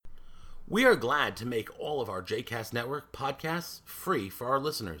We are glad to make all of our JCast Network podcasts free for our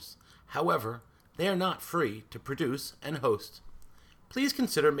listeners. However, they are not free to produce and host. Please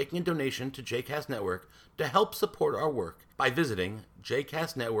consider making a donation to JCast Network to help support our work by visiting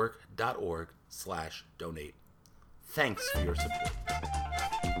jcastnetwork.org/donate. Thanks for your support.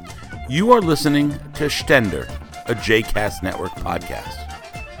 You are listening to Stender, a JCast Network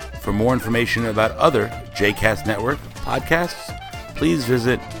podcast. For more information about other JCast Network podcasts, please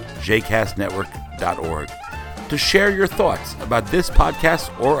visit jcastnetwork.org. To share your thoughts about this podcast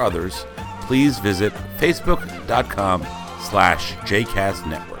or others, please visit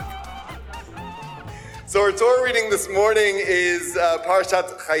facebook.com/jcastnetwork. So our Torah reading this morning is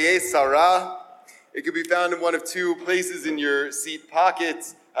Parshat Chayei Sarah. It could be found in one of two places in your seat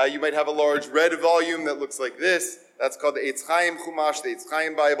pockets. You might have a large red volume that looks like this. That's called the Eitz Chaim Chumash, the Eitz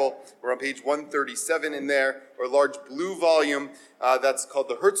Chaim Bible. We're on page 137 in there. Or a large blue volume. That's called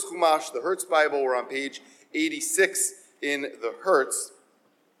the Hertz Chumash, the Hertz Bible. We're on page 86 in the Hertz.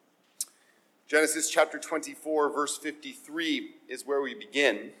 Genesis chapter 24, verse 53 is where we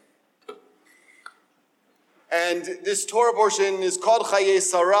begin. And this Torah portion is called Chayei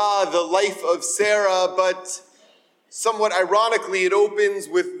Sarah, the life of Sarah, but somewhat ironically, it opens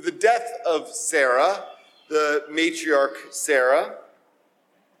with the death of Sarah, the matriarch Sarah.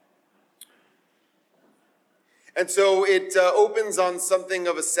 And so it opens on something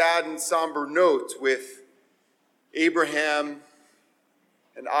of a sad and somber note with Abraham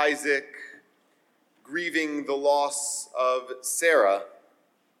and Isaac grieving the loss of Sarah.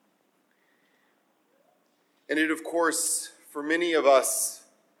 And it, of course, for many of us,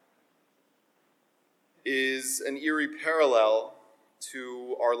 is an eerie parallel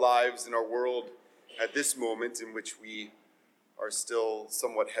to our lives and our world at this moment in which we are still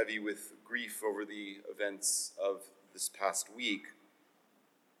somewhat heavy with grief over the events of this past week.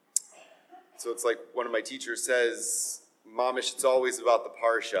 So it's like one of my teachers says, Mamish, it's always about the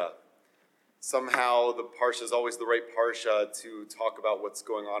Parsha. Somehow the Parsha is always the right Parsha to talk about what's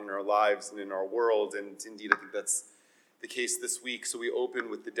going on in our lives and in our world. And indeed, I think that's the case this week. So we open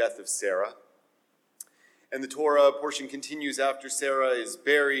with the death of Sarah. And the Torah portion continues after Sarah is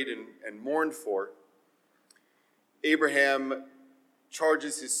buried and mourned for. Abraham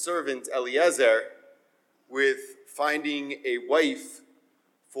charges his servant Eliezer with finding a wife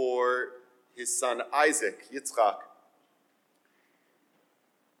for his son Isaac, Yitzchak.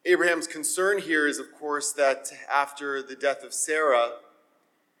 Abraham's concern here is, of course, that after the death of Sarah,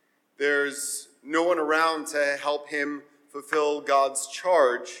 there's no one around to help him fulfill God's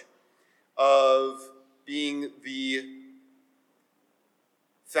charge of being the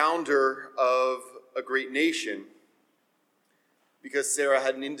founder of a great nation, because Sarah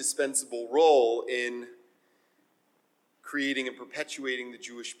had an indispensable role in creating and perpetuating the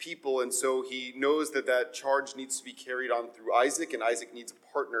Jewish people, and so he knows that that charge needs to be carried on through Isaac, and Isaac needs a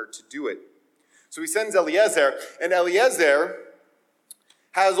partner to do it. So he sends Eliezer, and Eliezer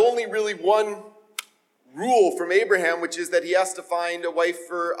has only really one rule from Abraham, which is that he has to find a wife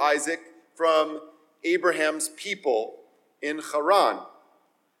for Isaac from Abraham's people in Haran.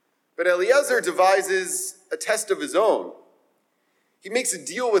 But Eliezer devises a test of his own. He makes a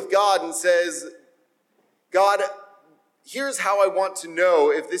deal with God and says, God, here's how I want to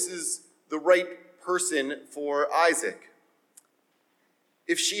know if this is the right person for Isaac.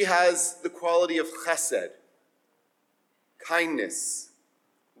 If she has the quality of chesed, kindness,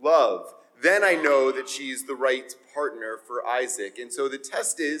 love, then I know that she's the right partner for Isaac. And so the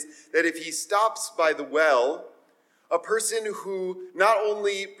test is that if he stops by the well, a person who not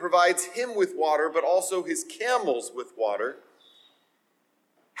only provides him with water, but also his camels with water,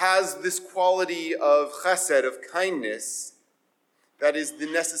 has this quality of chesed, of kindness, that is the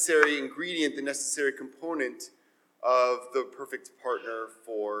necessary ingredient, the necessary component of the perfect partner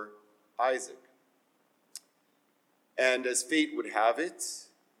for Isaac. And as fate would have it,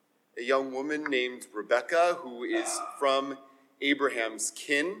 a young woman named Rebecca, who is from Abraham's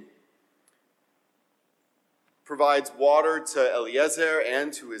kin, provides water to Eliezer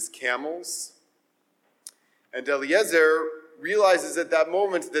and to his camels. And Eliezer realizes at that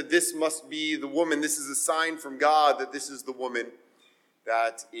moment that this must be the woman. This is a sign from God that this is the woman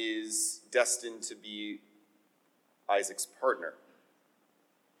that is destined to be Isaac's partner.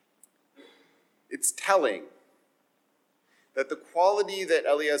 It's telling that the quality that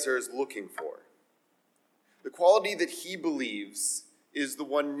Eliezer is looking for, the quality that he believes is the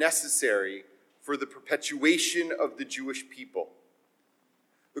one necessary for the perpetuation of the Jewish people,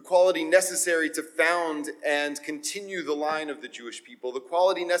 the quality necessary to found and continue the line of the Jewish people, the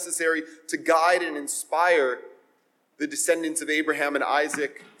quality necessary to guide and inspire the descendants of Abraham and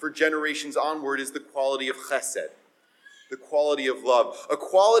Isaac for generations onward is the quality of chesed, the quality of love, a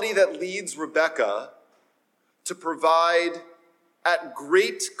quality that leads Rebekah to provide at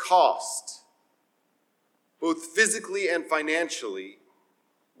great cost, both physically and financially,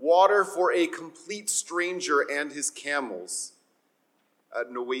 water for a complete stranger and his camels at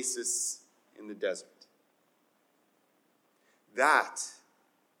an oasis in the desert. That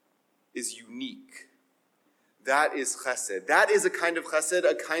is unique. That is chesed. That is a kind of chesed,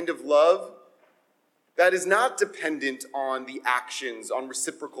 a kind of love that is not dependent on the actions, on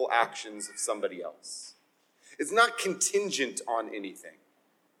reciprocal actions of somebody else. It's not contingent on anything.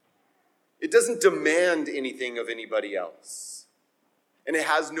 It doesn't demand anything of anybody else. And it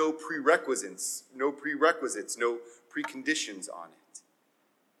has no prerequisites, no preconditions on it.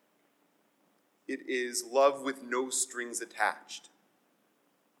 It is love with no strings attached.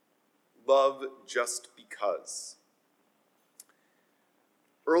 Love just because.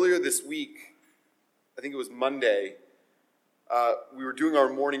 Earlier this week, I think it was Monday, we were doing our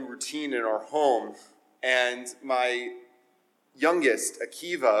morning routine in our home, and my youngest,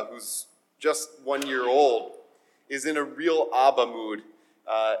 Akiva, who's just 1 year old, is in a real Abba mood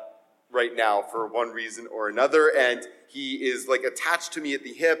right now for one reason or another, and he is like attached to me at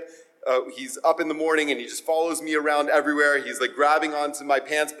the hip. He's up in the morning and he just follows me around everywhere. He's like grabbing onto my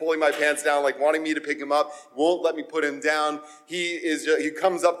pants, pulling my pants down, like wanting me to pick him up. Won't let me put him down. He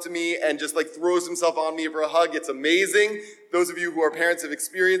comes up to me and just like throws himself on me for a hug. It's amazing. Those of you who are parents have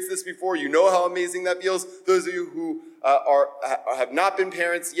experienced this before. You know how amazing that feels. Those of you who have not been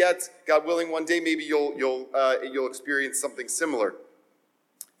parents yet, God willing, one day maybe you'll experience something similar.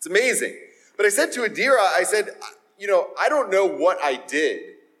 It's amazing. But I said to Adira, I said, I don't know what I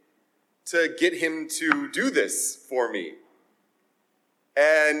did to get him to do this for me.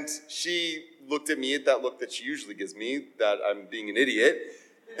 And she looked at me at that look that she usually gives me, that I'm being an idiot.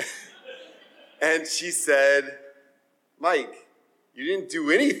 And she said, Mike, you didn't do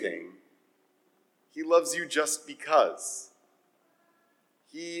anything. He loves you just because.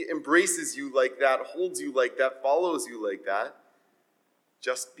 He embraces you like that, holds you like that, follows you like that,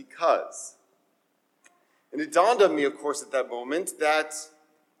 just because. And it dawned on me, of course, at that moment that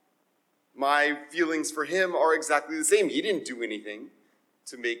my feelings for him are exactly the same. He didn't do anything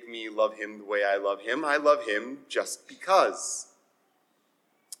to make me love him the way I love him. I love him just because.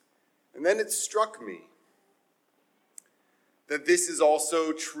 And then it struck me that this is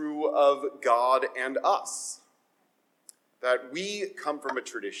also true of God and us. That we come from a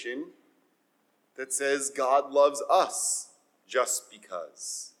tradition that says God loves us just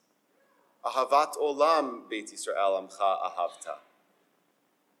because. Ahavat olam Beit Yisrael amcha ahavta.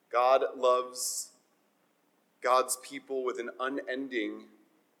 God loves God's people with an unending,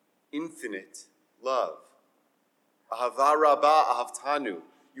 infinite love. Ahava rabba ahavtanu.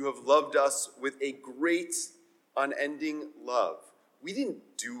 You have loved us with a great, unending love. We didn't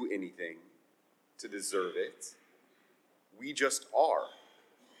do anything to deserve it. We just are.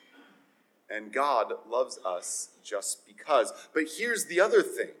 And God loves us just because. But here's the other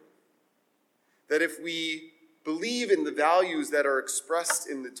thing. That if we believe in the values that are expressed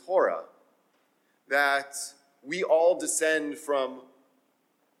in the Torah, that we all descend from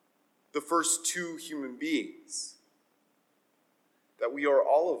the first two human beings, that we are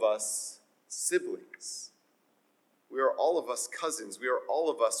all of us siblings, we are all of us cousins, we are all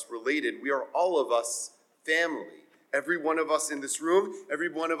of us related, we are all of us family. Every one of us in this room,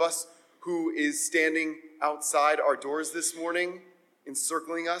 every one of us who is standing outside our doors this morning,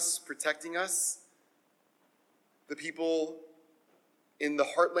 encircling us, protecting us, the people in the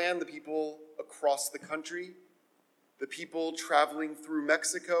heartland, the people across the country, the people traveling through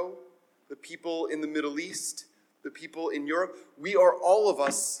Mexico, the people in the Middle East, the people in Europe. We are all of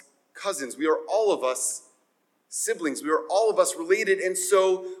us cousins. We are all of us siblings. We are all of us related. And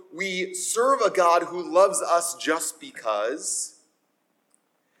so we serve a God who loves us just because.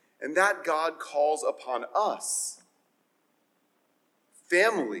 And that God calls upon us,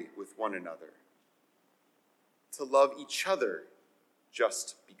 family with one another, to love each other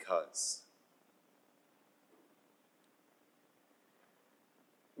just because.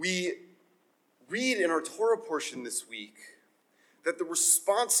 We read in our Torah portion this week that the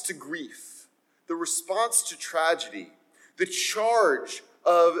response to grief, the response to tragedy, the charge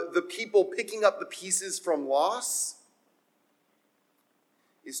of the people picking up the pieces from loss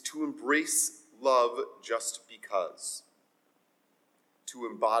is to embrace love just because, to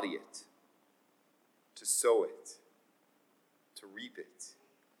embody it, to sow it, to reap it,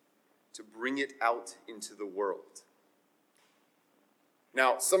 to bring it out into the world.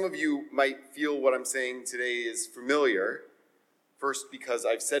 Now, some of you might feel what I'm saying today is familiar. First, because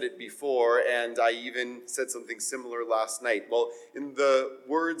I've said it before, and I even said something similar last night. Well, in the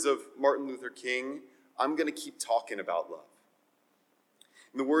words of Martin Luther King, I'm going to keep talking about love.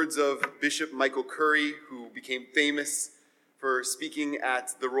 In the words of Bishop Michael Curry, who became famous for speaking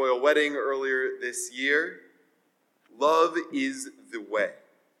at the royal wedding earlier this year, love is the way.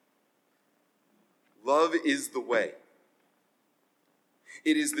 Love is the way.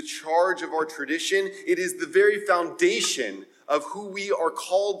 It is the charge of our tradition. It is the very foundation of who we are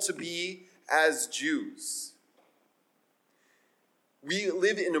called to be as Jews. We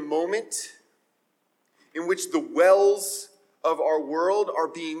live in a moment in which the wells of our world are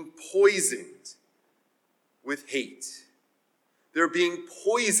being poisoned with hate. They're being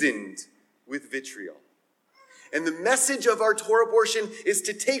poisoned with vitriol. And the message of our Torah portion is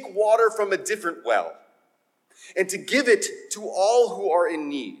to take water from a different well and to give it to all who are in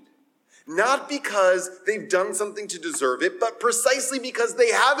need. Not because they've done something to deserve it, but precisely because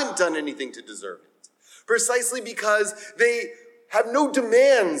they haven't done anything to deserve it. Precisely because they have no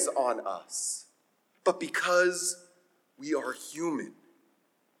demands on us, but because we are human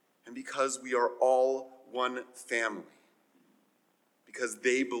and because we are all one family. Because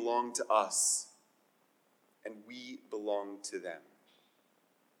they belong to us and we belong to them.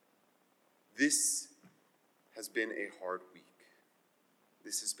 This has been a hard week.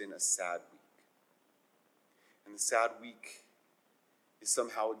 This has been a sad week. And the sad week is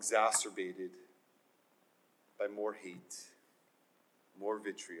somehow exacerbated by more hate, more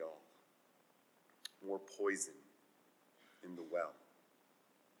vitriol, more poison in the well.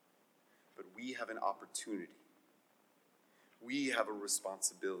 But we have an opportunity. We have a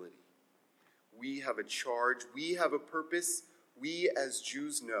responsibility. We have a charge. We have a purpose. We as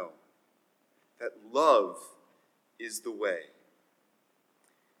Jews know that love is the way.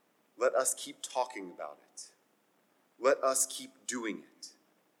 Let us keep talking about it. Let us keep doing it.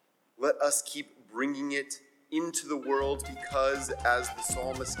 Let us keep bringing it into the world because, as the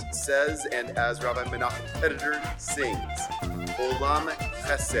psalmist says, and as Rabbi Menachem Pederder sings, Olam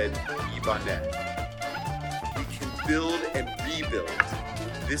Chesed Yibaneh. We can build and rebuild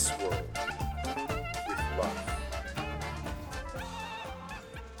this world